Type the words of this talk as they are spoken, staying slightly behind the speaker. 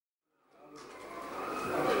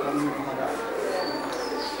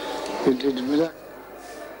He did miracle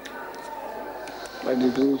by the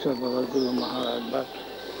grace of our Guru Maharaj, but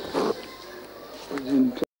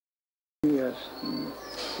within 10 years,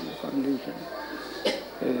 the condition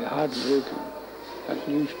is heartbreaking, at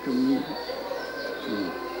least to me.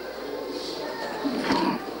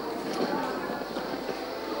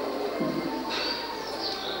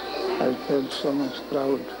 I felt so much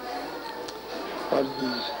proud for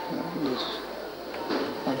this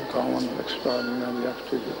uncommon, extraordinary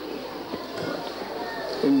activity. But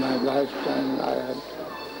in my lifetime I had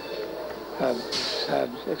had sad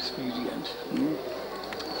experience.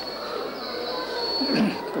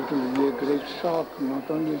 It will be a great shock not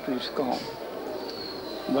only to ISKCON,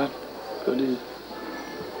 but to the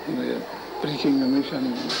preaching mission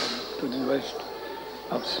to the west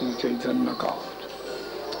of Sri Chaitanya cause.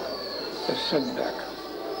 A setback.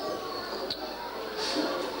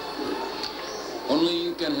 Only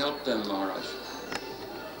you can help them, Maharaj.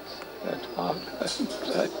 That's hard.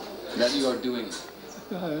 That you are doing.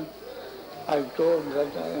 I told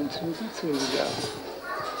that I am sympathetic.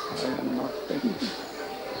 I am not paying.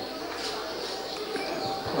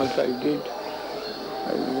 What I did,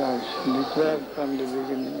 I declared from the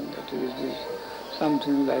beginning that it is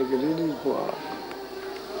something like relief work.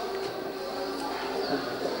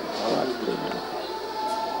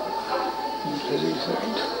 Very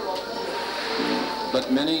sad. But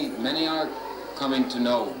many are coming to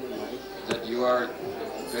know that you are a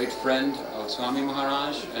great friend of Swami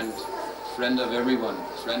Maharaj and friend of everyone,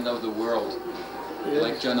 friend of the world. Yes.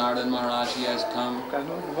 Like Janardhan Maharaj, he has come.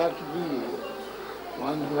 Cannot but be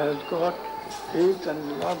one who has got faith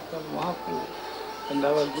and love for Mahaprabhu and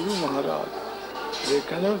our Guru Maharaj. They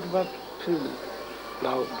cannot but feel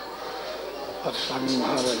proud for Swami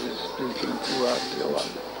Maharaj's preaching throughout the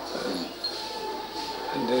world.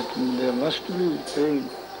 And that they must be paid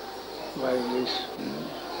by this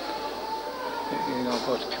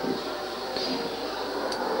opportunity.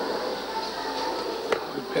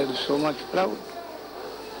 We felt so much proud.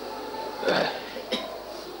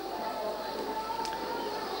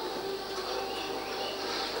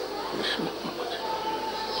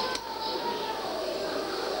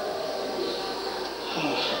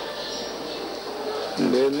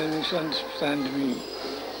 They may misunderstand me,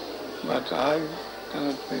 but I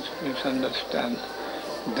cannot misunderstand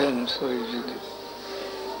them so easily.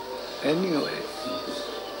 Anyway,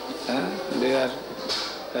 they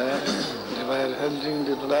were holding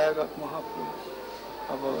the flag of Mahaprabhu,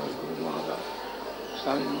 of our Guru Maharaj.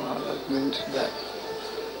 Swami Maharaj means that.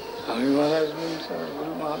 Swami Maharaj means our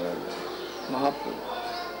Guru Maharaj, Mahaprabhu.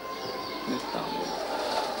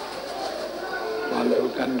 One who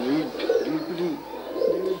can read deeply,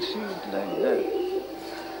 they will see it like that.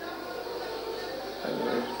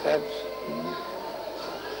 That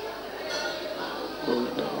goes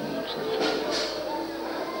down such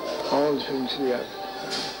all sincere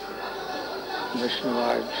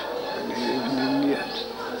Vaishnavites and even Indians,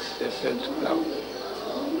 they felt proud.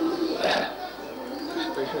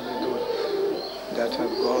 Especially those that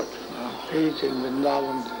have got faith in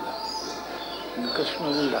Vrindavan Lila, in Krishna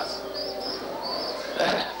Lila.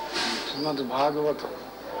 Srimad Bhagavatam,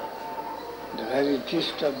 the very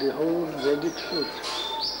gist of the whole Vedic truth.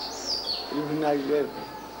 Even I read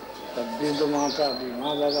that Veda Mata, the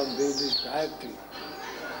mother of Vedic Gayatri,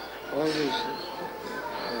 all these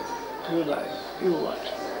few words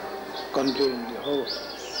contain the whole.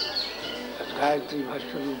 That Gayatri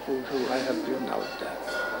Bhashya Purusha I have written out there.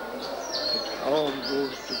 It all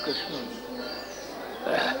goes to Krishna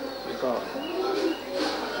because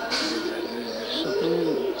there is a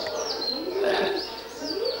supreme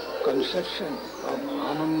conception of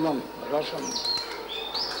Anandam, Rasam,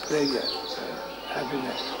 pleasure,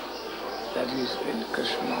 happiness, that is in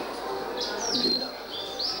Krishna Lila.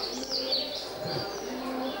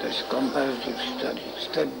 There's comparative study,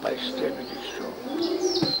 step by step it is shown.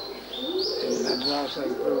 In Madras I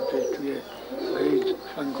brought it to a great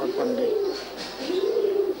Shankar Pandit,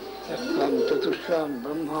 that from Chatushan,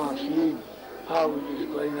 Brahma, seed, how it is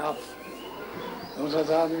going up.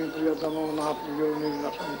 Natatami priyatamo na priyo na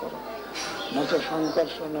Shankara. Nata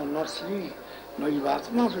Shankarsana, not Sri, no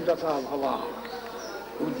Ivatma Sujata Bhava.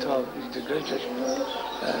 Uddhav is the greatest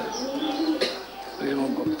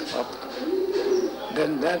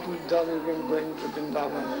Then that Uddhav is going to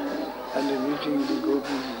Vrindavan and meeting the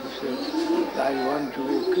gopis, he says, I want to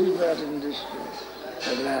be a creeper in this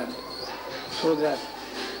land, so that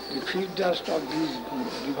the feet dust of these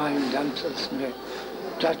divine dancers may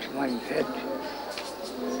touch my head.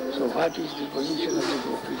 So what is the position of the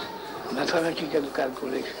gopis? Mathematical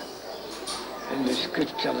calculation in the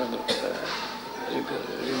scripture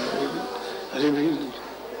revealed.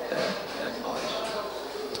 that voice,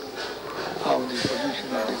 how the position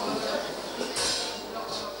of the concept.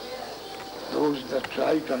 Those that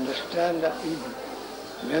try to understand are evil.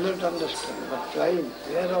 May not understand, but trying,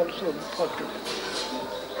 they are also important.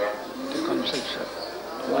 The conception.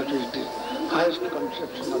 What is the highest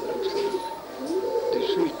conception of excellence? The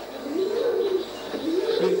sweetness.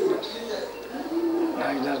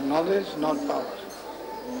 Neither knowledge nor power.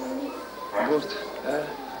 Both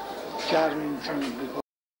charming things before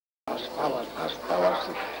first power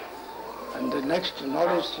seeker, and the next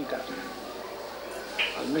knowledge seeker,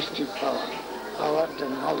 or mystic power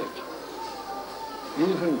then knowledge.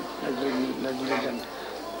 Even negligent,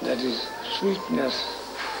 that is sweetness.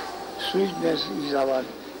 Sweetness is our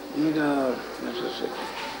inner necessity.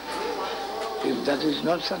 If that is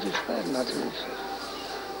not satisfied, nothing is satisfied.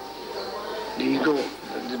 The ego,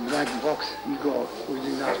 the black box ego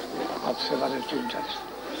within us of separate interest.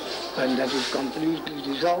 When that is completely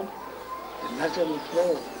dissolved, the natural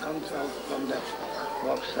flow comes out from that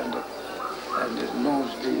box and it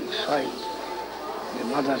knows the soil, the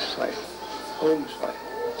mother's soil, home soil.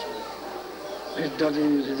 Vidyati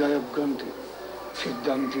Hridayabganti,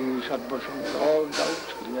 Siddhanti, Sadvashanti, all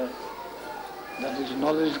doubts clear. That is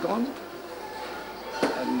knowledge gone.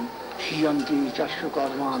 And Shiyanti,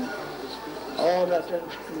 Chashukarman, all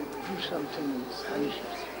attempts to do something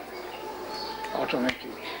vanishes.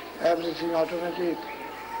 Automatic. Everything automatic.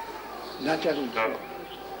 Natural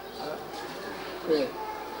flow.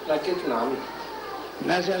 Like it now.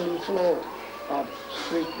 Natural flow of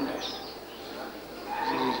sweetness.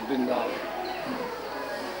 This is Vrindavan.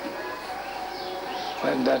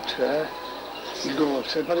 When that ego,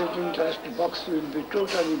 separate interest box will be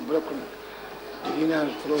totally broken, the inner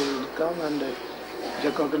flow will come and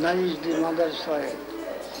recognize the mother soil,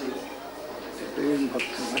 the Prem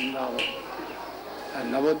Bhakti Vrindavan.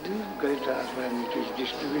 And Nabadwip greater when it is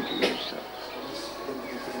distributing itself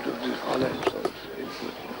to the fallen souls.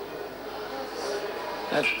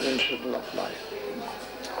 That's the principle of life.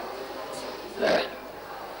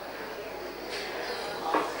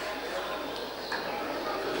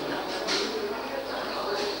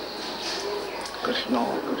 Krishna,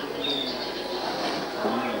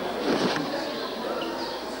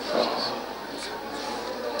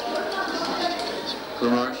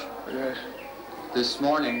 Guru Maharaj, yes, this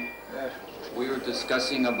morning yes, we were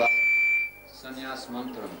discussing about sannyas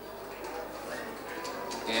mantra,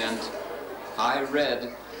 and I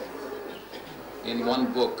read in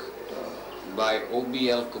one book by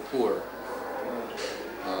O.B.L. Kapoor,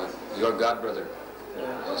 your godbrother,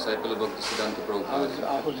 disciple of Bhaktisiddhanta Prabhupada.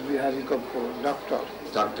 Ahud Bihari Kapoor, doctor.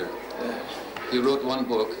 Yes. He wrote one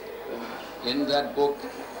book. In that book,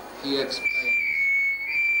 he explains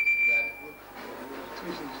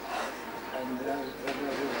that And there was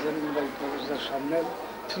examined by Professor Shamnel,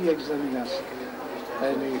 3 examiners,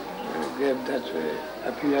 and he gave that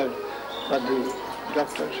appeared for the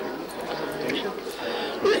doctorship.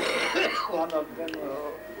 One of them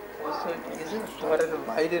ধরেন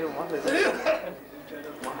বাইরের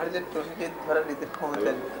মহারাজের টনকে ধরার এদের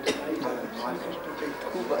ক্ষমতা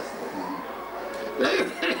খুব আছে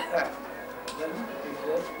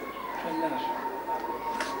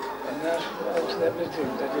Sannyas was everything.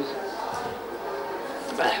 That is,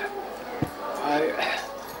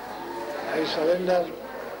 I surrender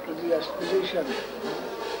to the aspiration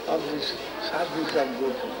of this service of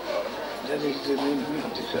Guru. That is the meaning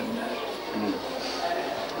of the sannyas.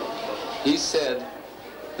 he said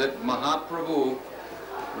that Mahaprabhu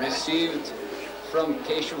received from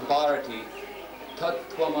Keshav Bharati Tat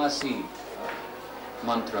Tvamasi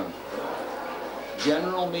mantra.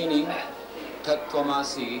 General meaning, Tat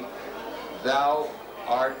Tvamasi, thou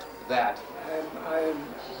art that. I am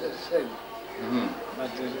the same.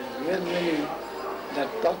 But the real meaning that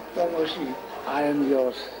Tattvamosi, I am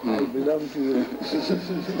yours, I belong to you.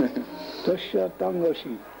 Tasya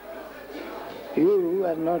Tangosi. You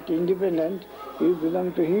are not independent, you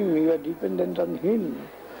belong to him, you are dependent on him.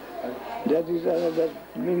 That is another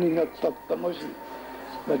meaning of Tattvamosi.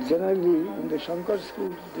 But generally in the Shankar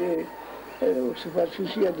schools, they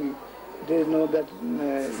superficially they know that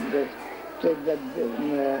take that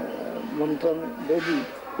mantra Vedi,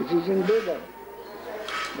 it is in Veda.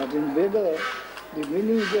 But in Veda, the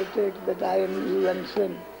meaning they take that I am you and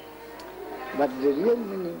same. But the real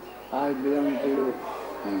meaning, I belong to you.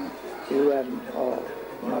 You are all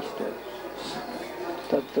master.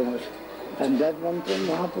 Tattvamosi. And that mantra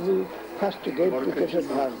Mahaprabhu first gave to Keshav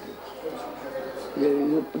Bharati.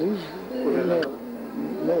 You please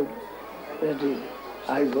know that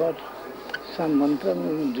I got some mantra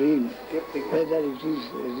in dream, whether it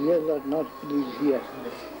is real or not, please hear.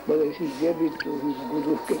 But he gave it to his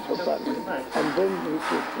Guru Keshav, and then he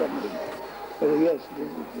took from him. Yes, this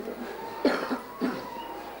is it.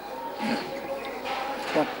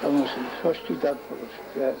 Tattamasi, Swasti Tattamasi,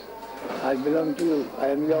 yes. I belong to you, I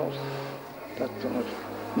am yours. Tattamasi,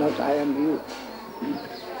 not I am you.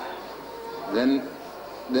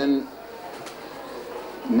 Then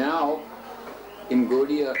now in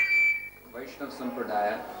Gaudiya Vaishnava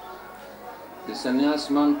Sampradaya, the sannyas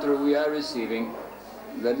mantra we are receiving,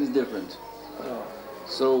 that is different.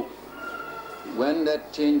 So when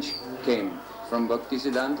that change came from Bhakti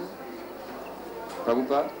Siddhanta,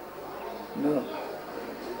 Prabhupada? No.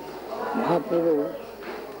 Mahaprabhu,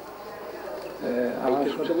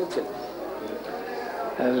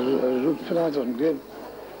 Rup Sanatan gave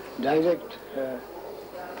direct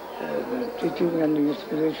teaching and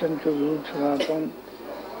inspiration to Rup Sanatan,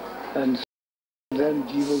 and then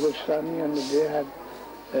Jiva Goswami, and they had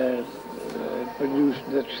produced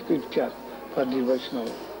that scripture for the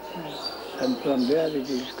Vaishnava. And from there it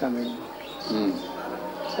is coming.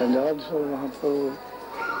 And also Mahaprabhu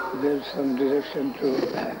gave some direction to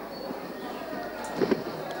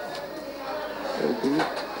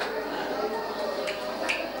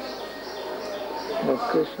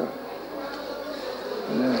Krishna.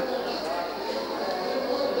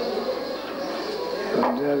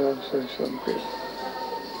 And there also something.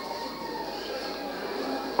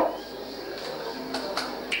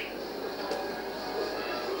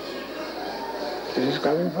 It is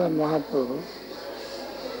coming from Mahaprabhu,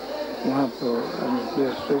 and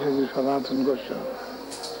especially Sanatana Goswami,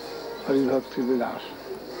 Hari Bhakti Vilas.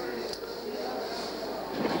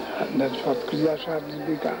 And that's what Kriya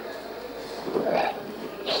Sadhika.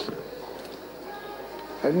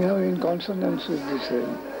 Anyhow, in consonance with the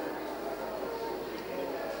same.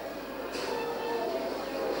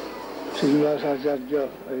 Srila Sridhar,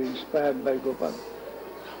 inspired by Gopal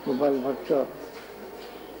Bhatta,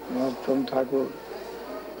 Mahottam Thakur.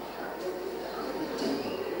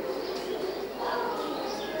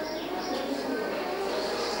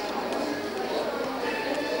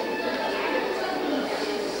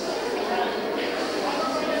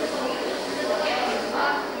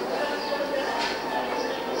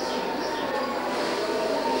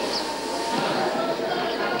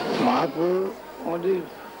 Mahaprabhu, only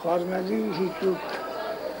formally he took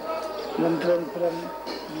mantra from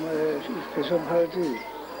Keshav Bharati,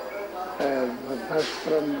 first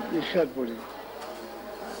from Ishwarpuri,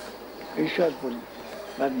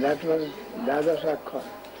 but that was Dada Sakhar.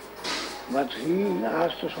 But he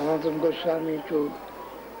asked Sanatana Goswami to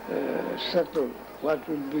settle what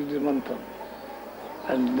would be the mantra.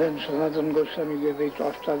 And then Sanatana Goswami gave it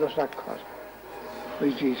Ashtada Sakhar,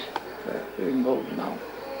 which is in vogue now,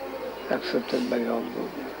 accepted by all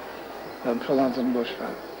groups, from Sanatana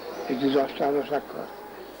Goswami. It is Ashtada Sakhar.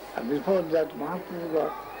 And before that, Mahaprabhu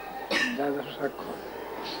got Dada Sakhar,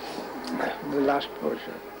 the last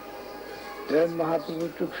portion. Then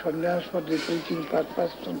Mahaprabhu took sannyas for the preaching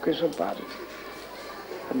purpose from Keshav Bharati.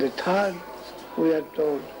 And the third, we are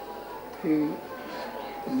told, he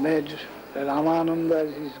made Ramananda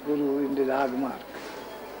as his guru in the Ragmark.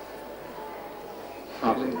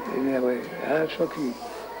 In a way, Sokhi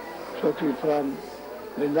from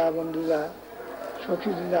Vrindavan Dila,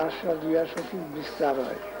 Sokhi Dila Ashwadya, Sokhi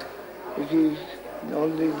Vistaraya. It is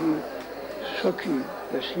only the Sokhi,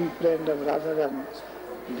 the she friend of Radharani,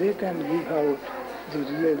 they can give out the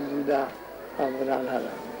real Lila of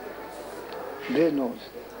Radharani. They know,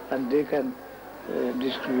 and they can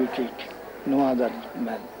distribute it. No other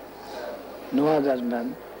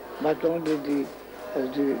man, but only the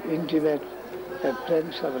intimate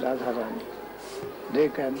friends of Radharani. They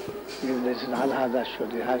can give this Radha Dasya,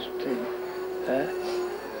 the highest thing.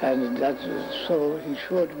 And that's so he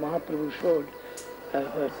showed, Mahaprabhu showed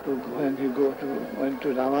when he went to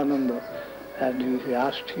Ramananda, and he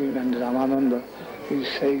asked him, and Ramananda is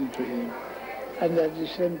saying to him. And at the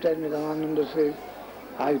same time Ramananda says,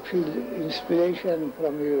 I feel inspiration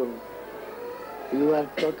from you. You are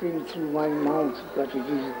talking through my mouth, but it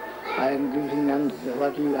is, I am giving, and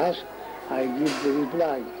what you ask, I give the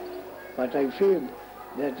reply. But I feel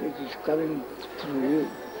that it is coming through you.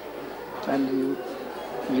 And you,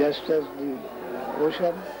 just as the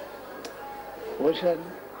ocean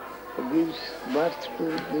gives birth to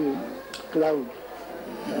the cloud.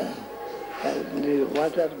 The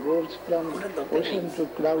water goes from ocean to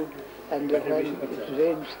cloud, and when it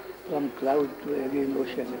rains from cloud to again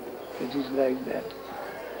ocean. It is like that.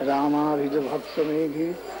 Rama Vida Bhakta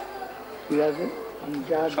Meghi.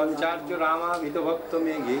 Sancharjo Rama Vida Bhakta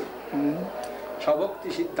Meghi. Shabhakti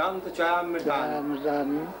Siddhanta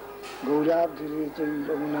Chayamritani Gaurabdhiriti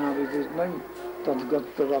Yamuna Vidismai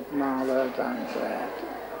Tadgatta Ratna Avartani Prayat.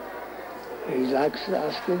 He is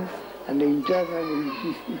asking and internally he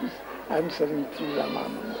is answering through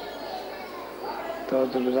Ramananda. So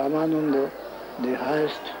the Ramananda, the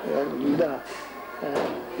highest leader,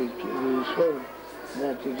 he showed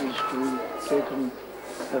that it is to be taken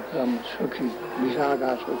from Sukhi,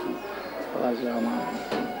 Visakha Sukhi, was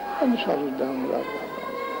Ramananda. And Swarup Damodar.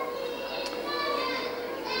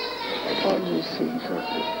 All these things are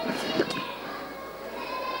there.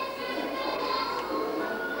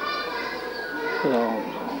 Long.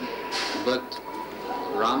 But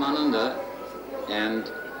Ramananda and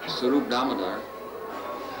Swarup Damodar,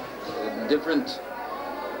 different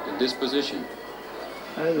disposition.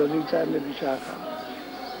 And Lalita and Vishakha,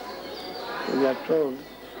 we are told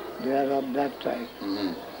they are of that type.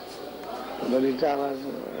 Lalita was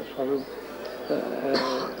Swarup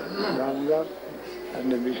Damodar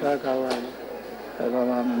and the Vishakha was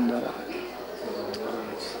Ramananda.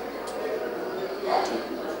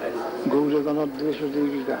 Guru Maharaj,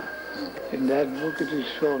 in that book it is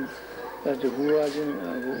shown that who was in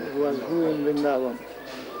Vrindavan.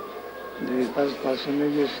 The first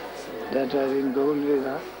personages that are in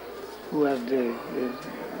Gaurveda, who are they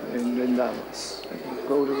in Vrindavan?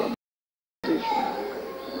 Guru Maharaj,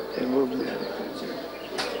 a book there.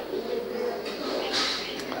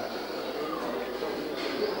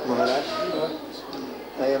 Maharaj,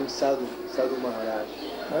 I am Sadhu Maharaj.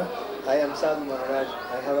 Huh? I am Sadhu Maharaj.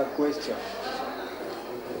 I have a question.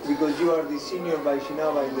 Because you are the senior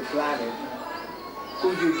Vaishnava in the planet,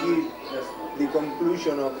 could you give the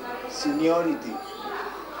conclusion of seniority?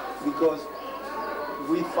 Because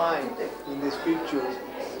we find in the scriptures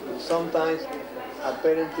sometimes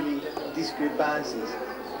apparently discrepancies.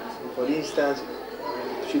 For instance,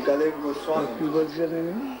 Shukadeva Goswami. What's your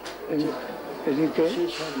name? Any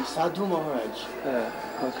case? সাধু মহারাজ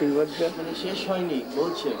কি বলছে? মানে শেষ হয়নি,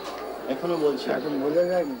 বলছে, এখনো বলছে। এখন বোঝা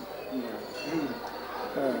যায়নি।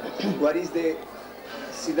 What is the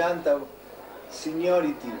Siddhanta of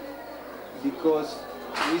seniority? Because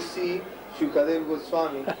we see Shukadeva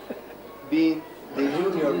Goswami being the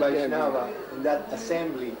junior Vaishnava in that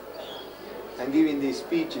assembly and giving these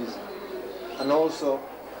speeches, and also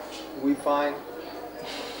we find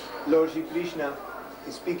Lord Shri Krishna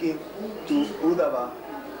speaking to Uddhava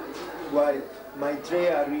while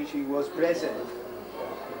Maitreya Rishi was present,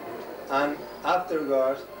 and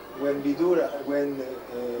afterwards when Vidura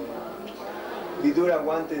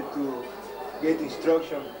wanted to get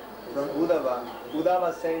instruction from Uddhava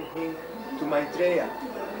sent him to Maitreya,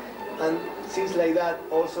 and things like that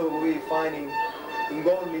also we find in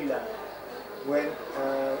Gaur Lila when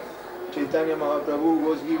Chaitanya Mahaprabhu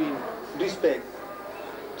was giving respect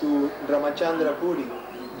to Ramachandra Puri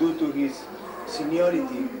due to his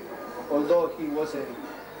seniority, although he wasn't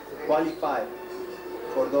qualified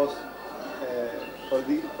for those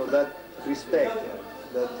for that respect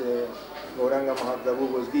that Gauranga Mahaprabhu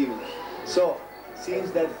was giving. So,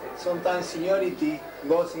 seems that sometimes seniority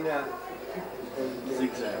goes in a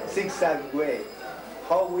zigzag way.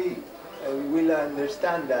 How we will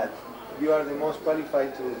understand that? You are the most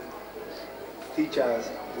qualified to teach us.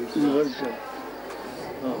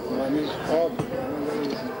 One is form, another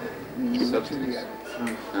is material.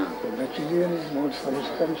 The material is more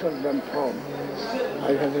substantial than form.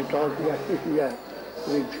 I had a talk here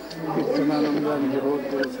with Kirtanananda and the whole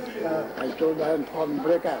group. I told I am form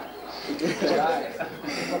breaker.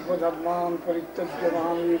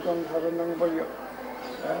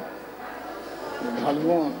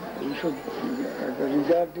 Dharma, you should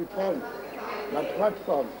regard the form. But what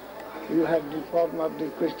form? You have the form of the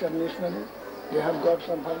Christian missionaries. They have got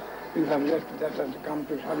some form. You have left that and come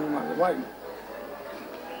to Hanuman. Why?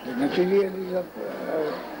 The material is of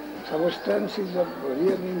substance is of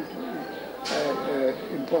real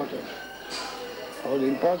importance. All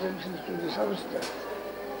importance is to the substance,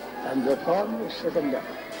 and the form is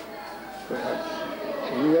secondary. We have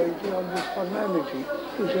seniority on this formality,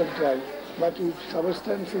 we shall try. But if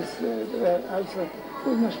substance is also,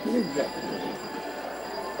 we must leave that.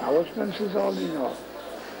 Substance is all in all.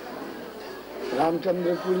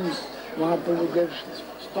 Ramchandra Puri, Mahaprabhu gave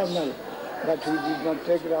formal, but he did not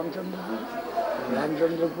take Ramchandra Puri.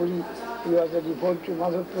 Ramchandra Puri, he was a devotee to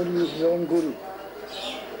Madhav Puri, his own guru.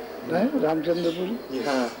 Right? Ramchandra Puri?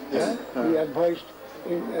 Yeah. He had voiced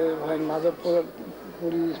when Madhav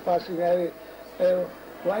Puri is passing away,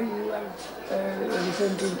 why you are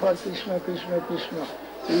repenting for Krishna, Krishna, Krishna?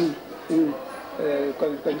 You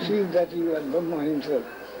conceive that you are Brahma himself.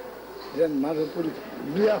 Then Madhav Puri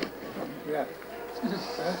blew up. Yeah.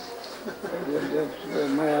 that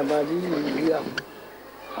Mayavadi is here.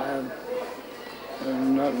 I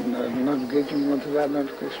am not getting Mathura, not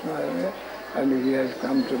Krishna, and he has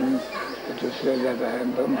come to me to say that I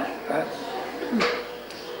am Brahma.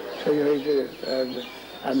 So it is,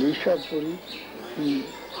 and Ishwar Puri, he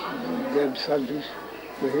gave service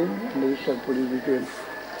to him, and Ishwar Puri became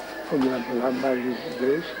full of love by his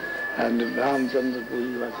grace, and Ramchandra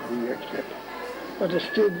Puri was re-accepted. But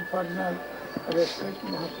still, for now, respect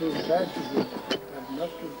Mahaprabhu tried to give, but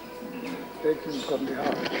not to take him from the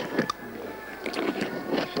heart.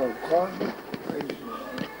 So God is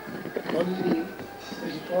only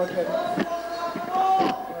important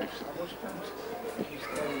what substance is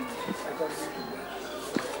carrying according to that.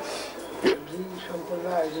 Every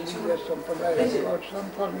sampradaya, religious sampradaya has got some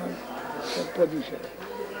formal position.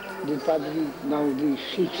 The Padri, now the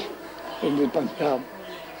Sikhs in the Punjab,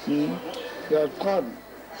 they are gone.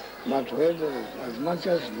 But whether as much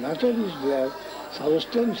as matter is there,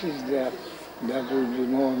 substance is there, that will be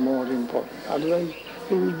more important. Otherwise,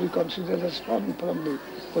 he will be considered as fallen from the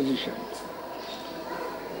position.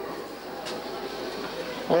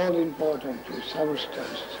 All important is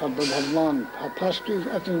substance, Sabdharman. First is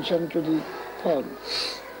attention to the form.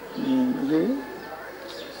 The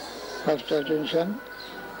first attention,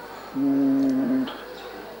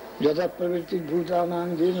 Jata pravritti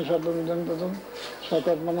bhutanam jena sarvamidam padam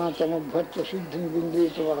sakarmana tamabharta siddhim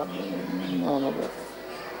bindetava.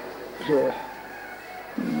 So,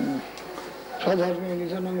 Sadharma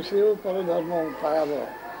nidhanam seyo paradharma payava.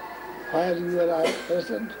 Where you are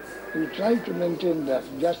present, you try to maintain that.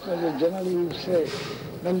 Just as generally you say,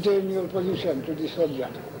 maintain your position to the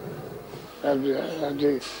subject. At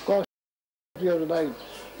the cost of your life,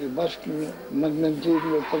 you must maintain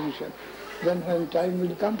your position. Then when time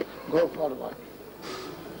will come, go forward.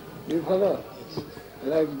 Do you follow?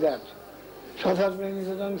 Like that. Sadharma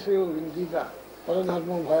nidhanam seyo in Gita,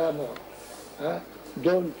 paradharma bhayava.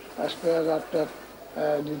 Don't aspire after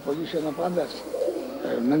the position of others.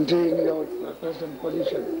 Maintain your present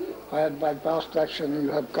position, where by past action you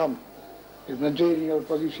have come. You maintain your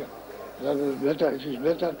position. That is better. It is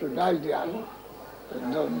better to die there.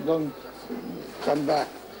 Don't come back.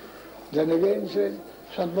 Then again says,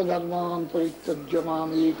 Sarvadharman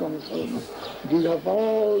parityajyamam ekam sarvam. Give up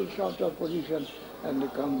all sorts of positions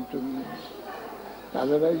and come to me.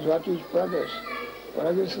 Otherwise, what is progress?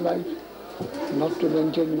 Progress life, not to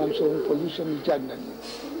maintain one's own position eternally.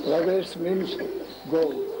 Progress means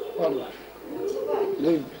go forward,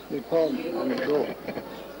 leave the form and go.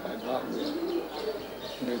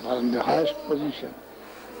 And the highest position.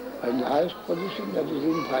 And the highest position that is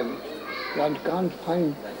infinite. One can't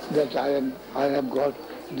find that I have got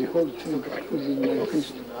the whole thing within my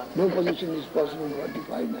fist. No position is possible for the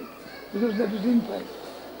finite, because that is infinite.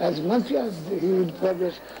 As much as he will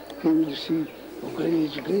progress, he will see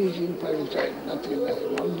great infinite time, nothing else,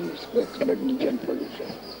 only space, magnificent position.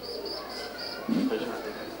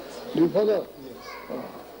 Do you follow?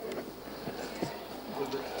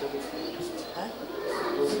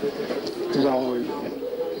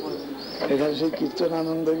 এখানে সেই কীর্তন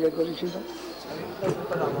আনন্দ ইয়ে করেছিল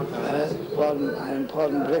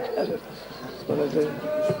form breaker বলেছে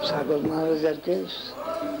সাগর মহারাজের case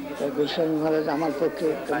Goswami মহারাজ আমার পক্ষে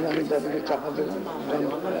আমি তাদেরকে চাপা দিলাম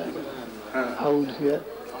out here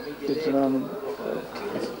kirtan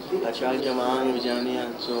Acharyaman Vijaniya,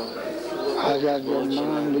 so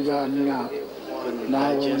Acharyaman Vijaniya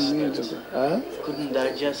couldn't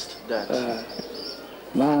digest that.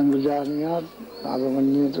 Man Vijaniya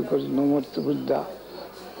Navamanyeta Namarta Buddha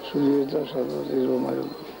Suyeta Sarvadero Maru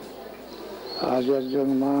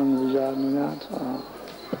Acharyaman Vijaniya.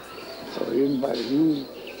 So he is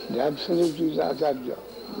absolute is Acharya.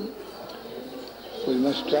 We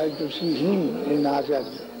must try to see him in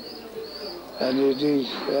Acharya. And it is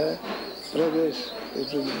progress, it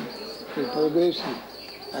will be progressive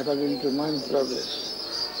according to mind progress.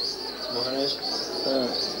 Maharaj,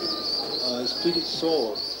 spirit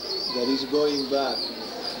soul that is going back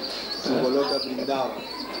to Goloka Vrindavan,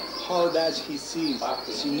 how does he see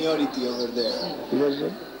seniority over there?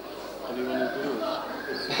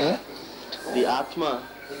 The Atma,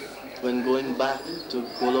 when going back to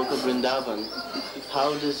Goloka Vrindavan, how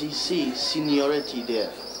does he see seniority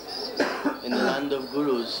there? In the land of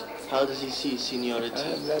gurus, how does he see seniority?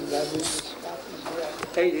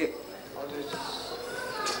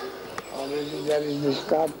 Already there is the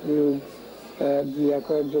start you be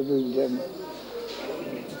acquainted with them.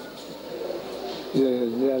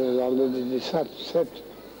 There is already the set.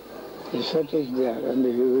 The set is there and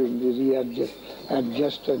he will be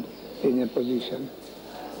adjusted in a position.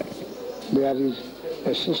 There is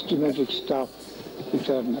a systematic stuff which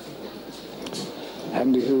are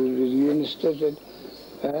and he will be reinstated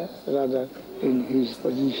rather in his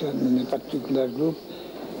position in a particular group.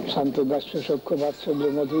 Santa Bhasya Shokha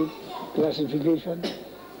Vatsalya Madhu classification,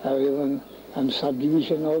 even and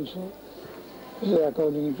subdivision also. So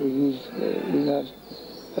according to his inner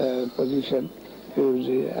position, he will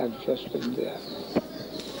be adjusted there.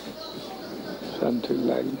 Something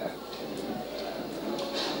like that.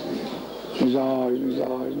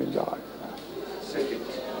 Nijai.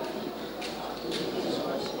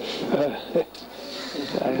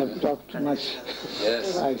 I have talked too much.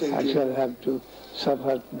 Yes. I shall have to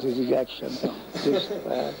suffer the reaction, this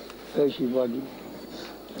fleshy body.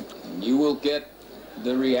 You will get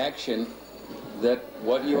the reaction that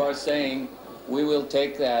what you are saying, we will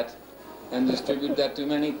take that and distribute that to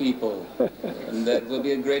many people. And that will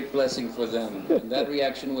be a great blessing for them. And that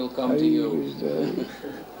reaction will come to you.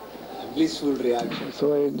 Blissful reaction.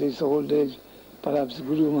 So in this old age, perhaps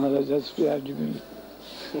Guru Maharaj has spared me.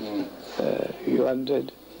 He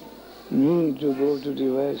wanted me to go to the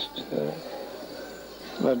West,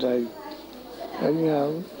 but I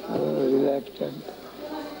anyhow reluctant.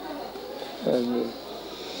 And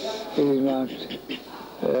he remarked,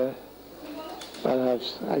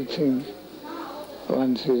 perhaps I think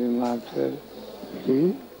once he remarked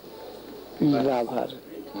he is Rabhar.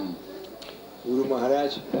 Guru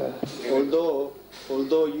Maharaj,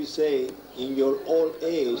 although you say in your old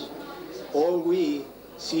age, all we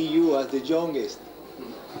see you as the youngest.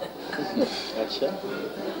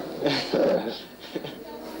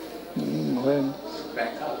 When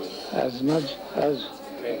as much as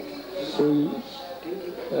we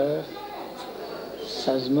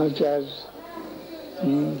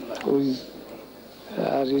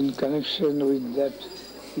are in connection with that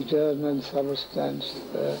eternal substance,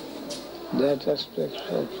 that aspect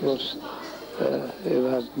of course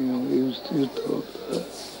ever used to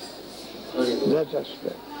that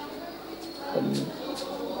aspect.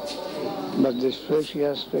 But the spiritual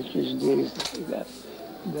aspect is this,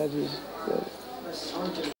 that is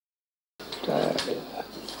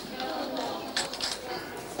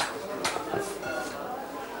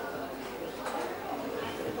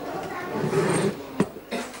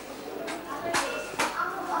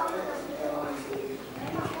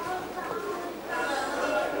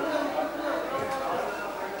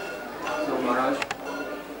Maharaj,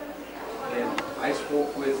 I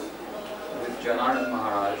spoke with Janardhan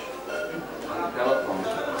Maharaj on the telephone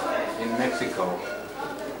in Mexico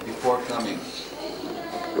before coming.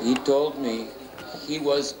 He told me he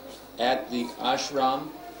was at the ashram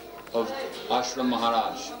of Ashram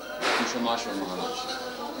Maharaj, Ashram Maharaj.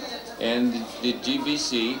 And the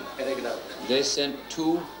GBC, they sent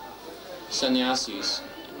 2 sannyasis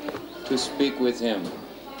to speak with him.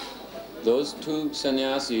 Those 2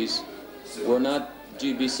 sannyasis were not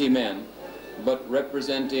GBC men, but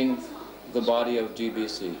representing the body of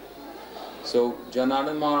GBC. So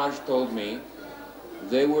Janardhan Maharaj told me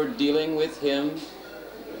they were dealing with him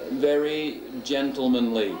very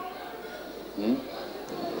gentlemanly.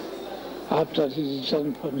 After his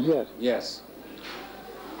return from here. Yes.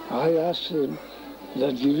 I asked him,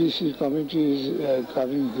 the GBC committee is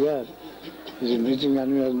coming here, is a meeting,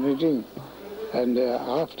 annual meeting, and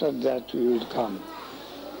after that we will come.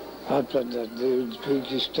 After that they will speak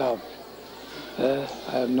his stuff. I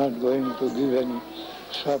am not going to give any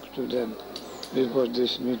shock to them before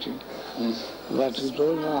this meeting. But he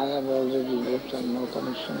told me, I have already left and no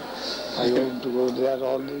connection. I want to go there,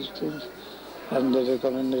 all these things. And they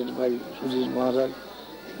recommended by Sridhar Maharaj,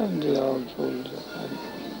 and they all told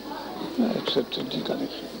and accepted the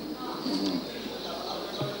connection.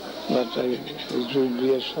 But it will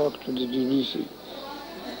be a shock to the GBC.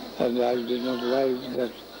 And I did not like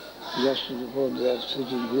that just before they are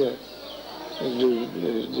sitting here,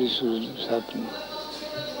 this would happen.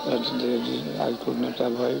 But I could not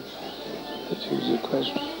avoid the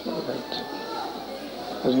request for that.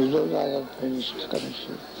 And he told, I have finished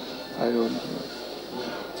connection. I don't know.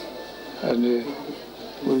 And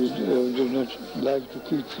we do not like to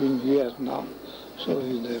keep him here now, so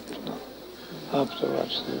he left now.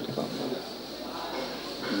 Afterwards he will come back.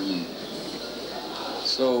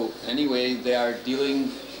 So anyway, they are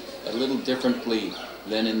dealing a little differently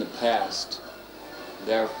than in the past.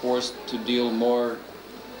 They are forced to deal more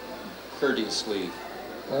courteously.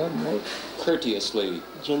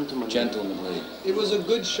 Gentlemanly. It was a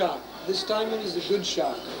good shock. This time it is a good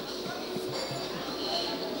shock.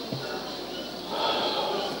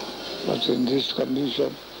 But in this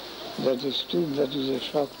condition, that is a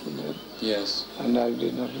shock to them. Yes. And I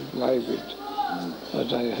did not like it.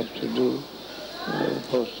 But I had to do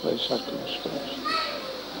forced by circumstance.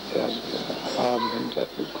 Yes, harm and that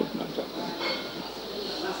we could not have.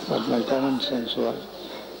 But my common sense was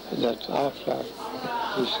that after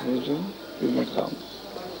this meeting, you may come.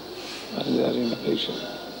 But they are impatient.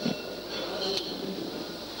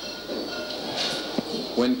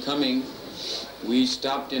 When coming, we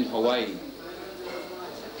stopped in Hawaii,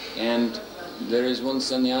 and there is one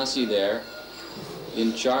sannyasi there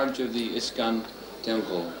in charge of the ISKCON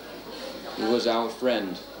temple. He was our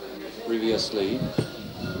friend previously,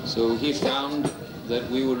 so he found that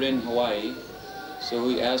we were in Hawaii, so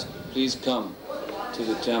he asked, please come to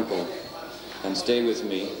the temple and stay with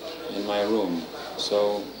me in my room.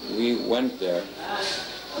 So we went there,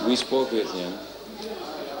 we spoke with him.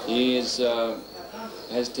 He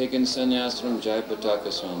has taken sannyas from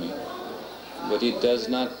Jayapataka Swami, but he does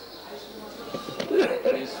not,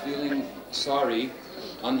 he's feeling sorry,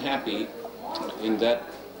 unhappy in that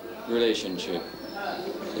relationship.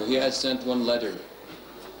 So he has sent one letter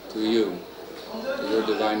to you, to your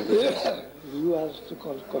Divine Guru. You have to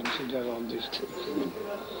consider all these things.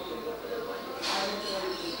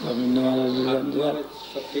 Govinda Maharaj is not there,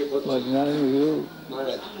 but now you,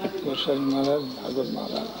 Goswami Maharaj, Bhagavad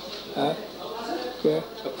Maharaj. Huh? Okay?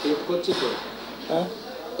 Huh?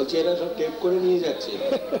 এরা সব tape করে নিয়ে যাচ্ছে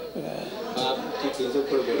ঠিক হিসেব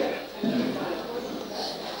করে বলে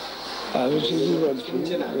I was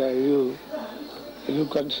thinking where you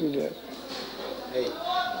consider.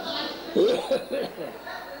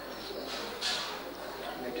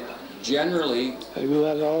 Generally, You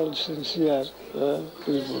are all sincere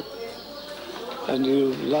people, and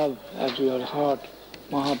you love at your heart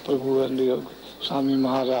Mahaprabhu and your Swami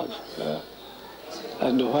Maharaj.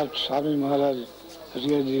 And what Swami Maharaj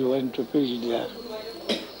really went to preach there,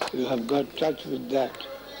 you have got touch with that.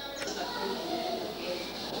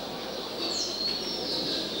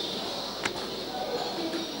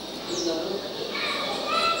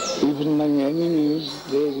 Even my enemies,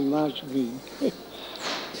 they remark me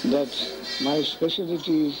that my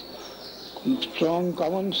specialty is strong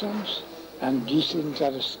common sense and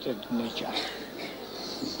disinterested nature.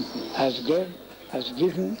 Has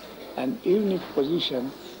given an unique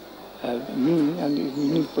position, me and a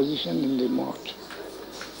unique position in the mode.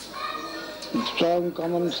 Strong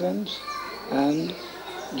common sense and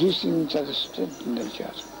disinterested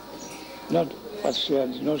nature. Not partial,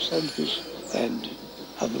 no selfish end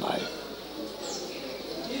of life.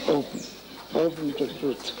 Open to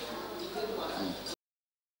truth.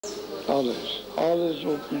 Always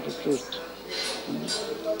open to truth.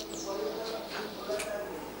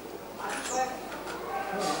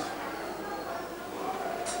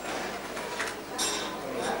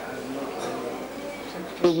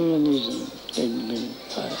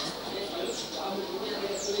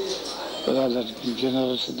 Rather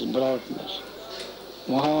generosity, broadness.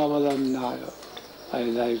 Mahavadanyaya, I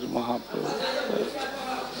like Mahaprabhu.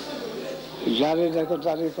 Jare dekho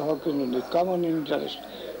tare kaho kino, the common interest.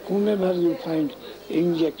 Whomever you find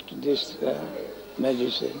inject this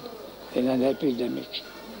medicine in an epidemic,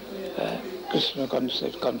 Krishna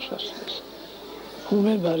consciousness.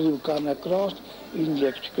 Whomever you come across,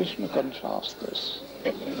 inject Krishna consciousness.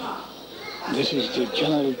 This is the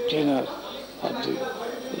general tenor of the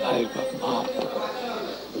life of Mahaprabhu.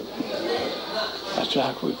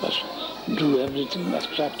 Attract, we must do everything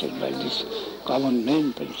attracted by this common main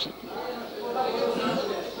principle.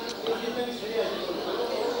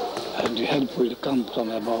 And the help will come from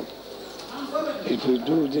above. If we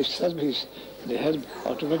do this service, the help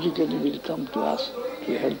automatically will come to us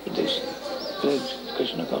to help this spread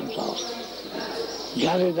Krishna consciousness.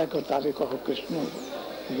 Jare dekho tare kaho Krishna,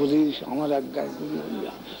 Buddhish, Amar Agga, Guru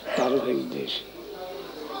Hoya, Taro Hai Desh.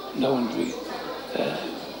 Don't be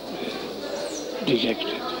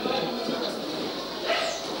dejected.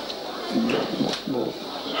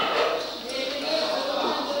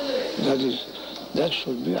 That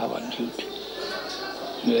should be our duty.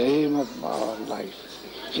 The aim of our life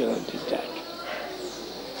is generally that,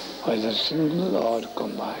 whether single or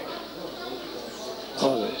combined.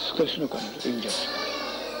 Always Krishna consciousness,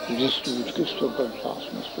 distribute Krishna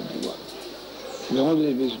consciousness to the world. The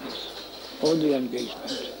only business, only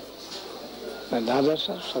engagement, and others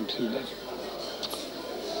are subsidiary.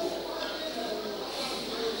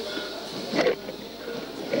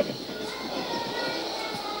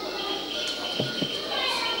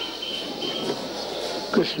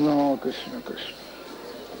 Krishna, Krishna, Krishna.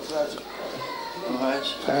 Maharaj,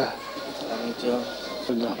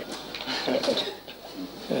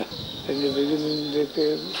 In the beginning they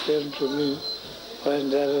came to me when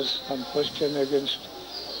there was some question against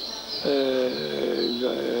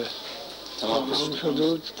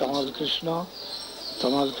Hamsadut, Tamal Krishna,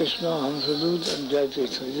 Hamsadut and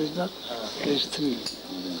Jayatithra. It is not? These three.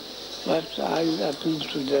 But I appeal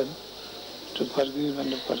to them to forgive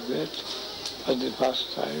and forget for the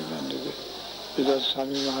first time, and because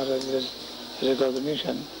Swami Maharaj's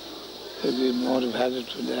recognition will give more value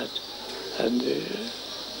to that, and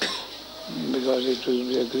because it will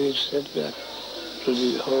be a great setback to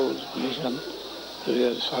the whole mission,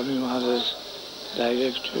 where Swami Maharaj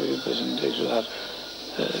direct representatives are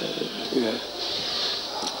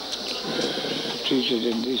treated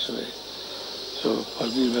in this way. So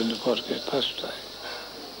forgive and forget first time.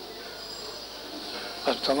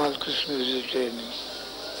 But Tamal Krishna is retaining,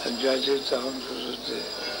 and Jajit Ahamsa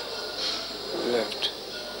they left.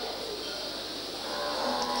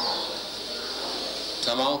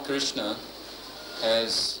 Tamal Krishna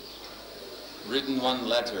has written one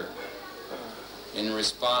letter in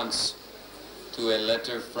response to a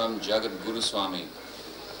letter from Jagat Guru Swami.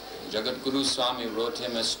 Jagat Guru Swami wrote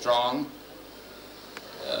him a strong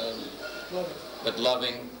but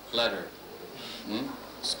loving letter.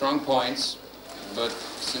 Strong points, but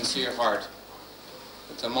sincere heart.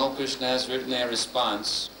 Tamal Krishna has written a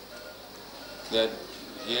response that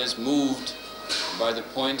he is moved by the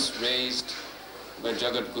points raised by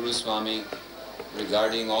Jagat Guru Swami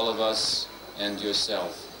regarding all of us and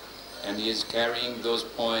yourself. And he is carrying those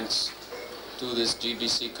points to this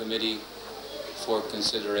GBC committee for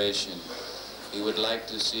consideration. He would like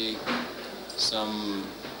to see some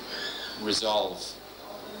resolve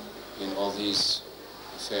in all these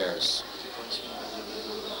affairs.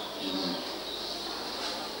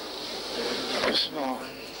 Krishna.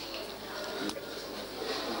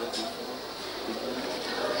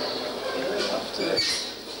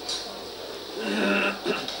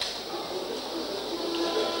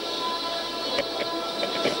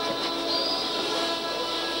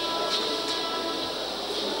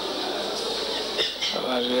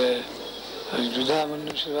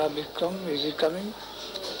 Is he coming?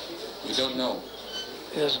 We don't know.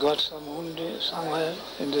 He has got some wound somewhere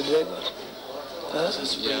in the leg. Yeah.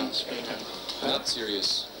 Not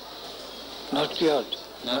serious. Not yet.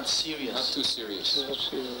 Not serious. Not too serious. Not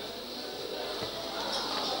serious.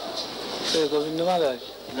 Hey, Govinda Maharaj.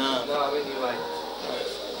 No.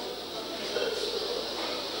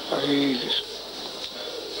 Hare Krishna.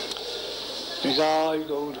 Nijai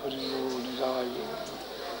Gaud Hari Gaud, Nijai Gaud.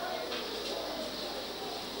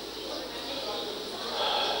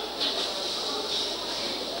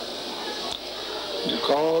 The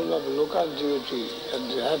call of local duty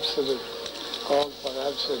and the absolute call for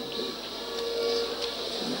absolute duty.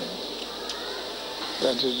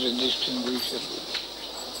 That is the distinguishing.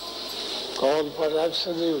 Call for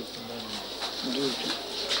absolute duty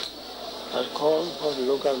or call for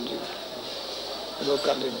local duty,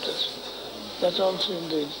 local interest. That's also in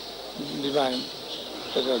the divine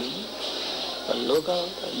reality, but local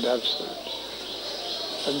and absolute.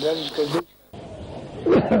 And there is condition.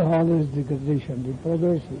 Always the condition, the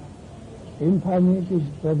progressive. Infinite is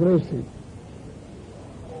progressive.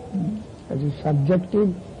 That is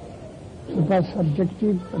subjective,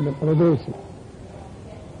 super-subjective, and the progressive.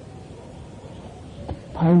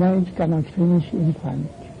 Finite cannot finish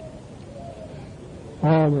infinite.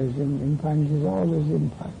 Always, infinite is always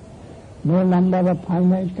infinite. No number of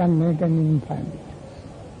finite can make an infinite.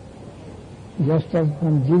 Just as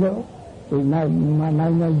from zero to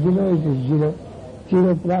minus zero, it is zero.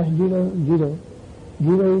 0 plus 0, 0.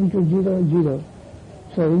 0 into 0, 0.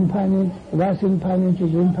 So infinite plus infinite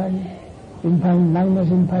is infinite. Infinite minus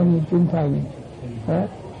infinite, infinite.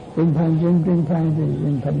 Infinite into infinite is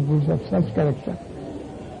infinite. It is of such character.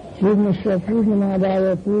 Purnasya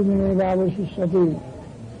Purnamadaya Purnamedavasishyati.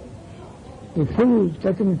 The full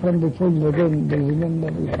taken from the full again, they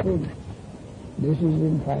remember the full. This is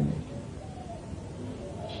infinite.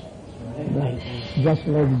 Just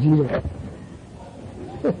like zero.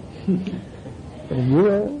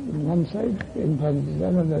 Zero on one side, infinite is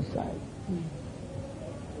on another side.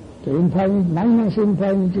 So infinite minus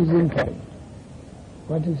infinite is infinite.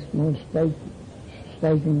 What is more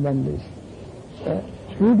striking than this?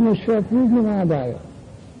 Purnasya Purnamadaya.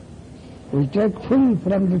 We take full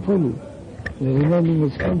from the full. The remaining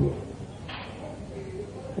is full.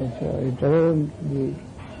 It won't be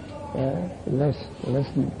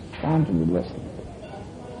lessened, can't be lessened.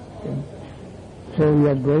 Okay. So we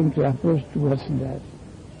are going to approach towards that.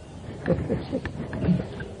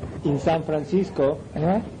 In San Francisco,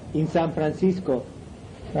 in San Francisco,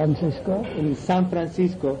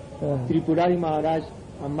 Tripurari Maharaj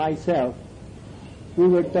and myself, we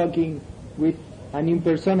were talking with an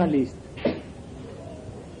impersonalist,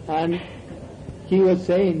 and he was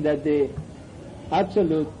saying that the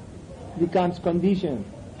absolute becomes conditioned,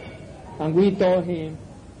 and we told him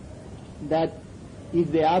that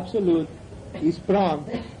if the Absolute is prone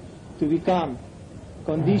to become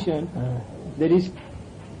conditioned, there is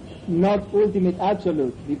not ultimate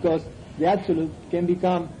Absolute, because the Absolute can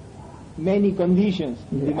become many conditions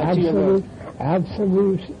in the material world.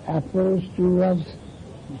 Absolute approach towards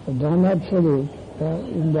the non-absolute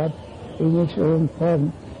in its own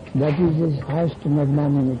form, that is his highest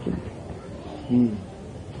magnanimity.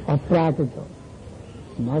 Aprakita.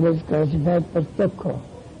 Knowledge classified pratyakha.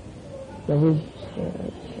 That is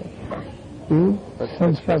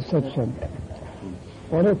sense perception.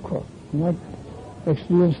 Parakha, not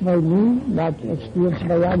experienced by me, not experienced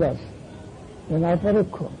by others. Then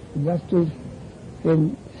aparakha, just as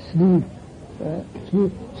in sleep,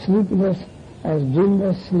 sleepiness as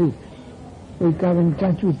dreamless sleep, we come in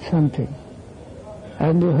touch with something.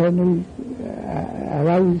 And when we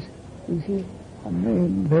arise, we say,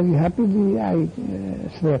 very happily I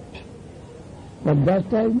slept. But that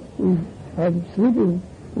time, when sleeping,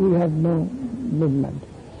 we have no movement.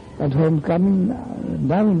 But when coming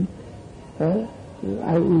down, I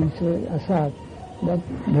will say aside that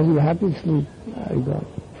very happy sleep I got,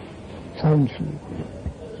 sound sleep.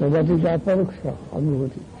 So that is aparuksha,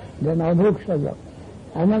 anubhuti. Then abhuksha,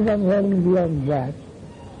 another realm beyond that,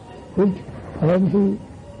 which when he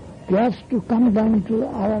gets to come down to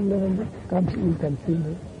our level, comes, we can feel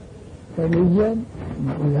it. Religion,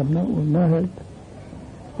 we have no help.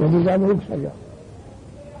 That is abhuksha.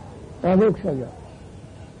 Abhuksha.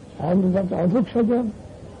 And that abhuksha,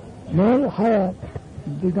 more higher,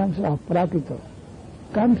 becomes aprakita.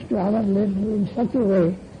 Comes to our level in such a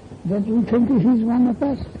way that we think he is one of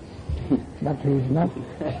us. But he is not.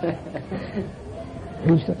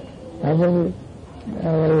 His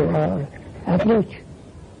our approach,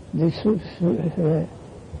 this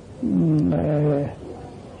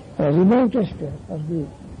remotest of the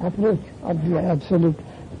approach of the Absolute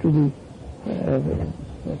to the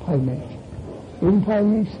finite.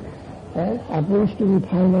 Infinite approach to the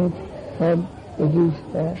finite, and it is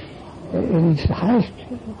in its highest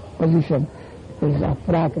position is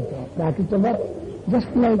aprakita. Aprakita, just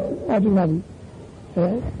like ordinary,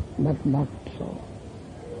 but not so.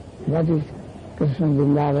 That is Krishna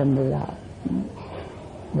Vrindavan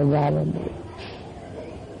Vrindavan.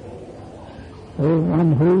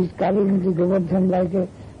 One who is carrying the Govardhan like a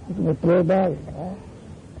play ball,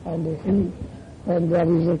 and when there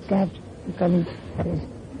is a cat coming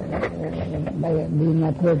by being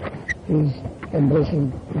approached, he is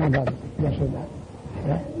embracing Mother Yashoda.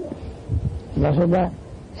 Yashoda,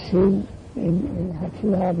 seeing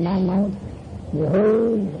through her mouth the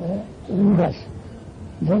whole universe.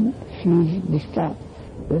 Then she is disturbed.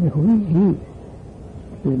 Then who is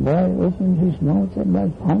he? The boy opened his mouth and I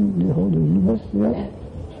found the whole universe there.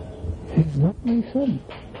 He is not my son.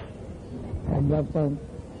 At that time,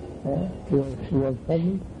 she was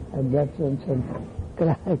pregnant. At that time, some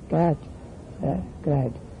cat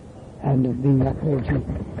cried. And being afraid, she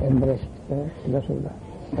embraced Yashoda.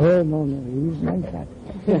 Oh, no, he is my cat.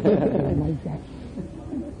 He is my cat.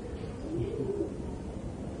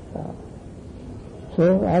 So,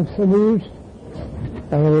 absolute,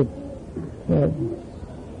 he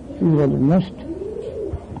was the most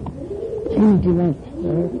intimate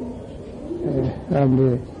and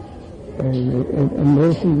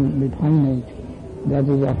embracing the finite, that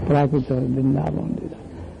is aprakita Vrindavan.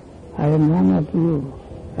 I am one of you.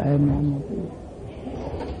 I am one of you.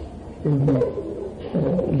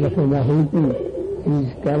 Yashoda helping, he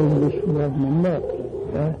is carrying this word number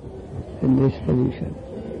in this position.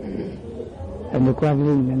 And the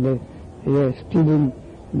quarreling, and they are stealing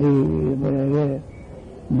the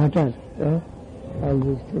butter, all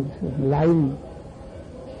these things,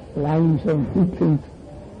 lying some things,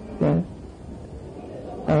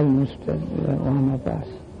 almost one of us.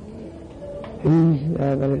 He is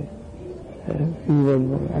a very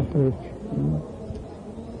feeble approach,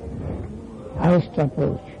 highest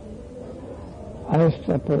approach,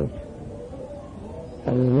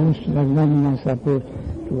 the most magnanimous approach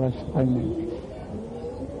towards finite.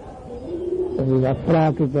 That is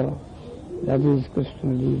aprakita, that is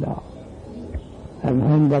Krishna Leela. And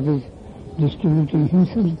when that is distributing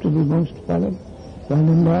himself to the most fellow, one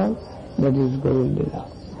and all, that is Guru Leela.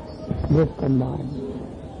 Both combined.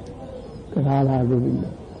 Radha Govinda.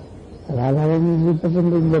 Radha Govinda is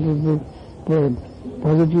representing that is the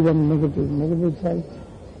positive and negative. Negative side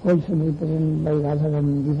also represented by Radha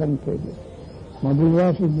in different pages. Madhurya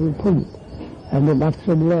is full, and the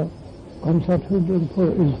Vatsalya concerthood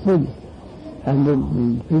is full. And the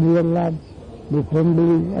filial love, the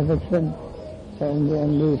friendly affection, and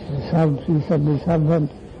the service of the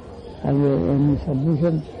servant, and the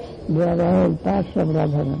submission, they are all parts of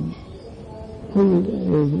Radharani. full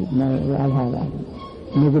is Radha Rani,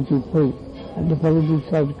 negative full. And the positive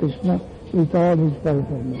side Krishna with all his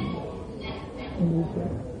perfect members.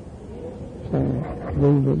 So,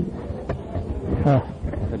 very good.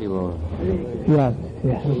 Yes.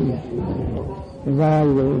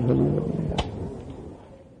 Very, very good.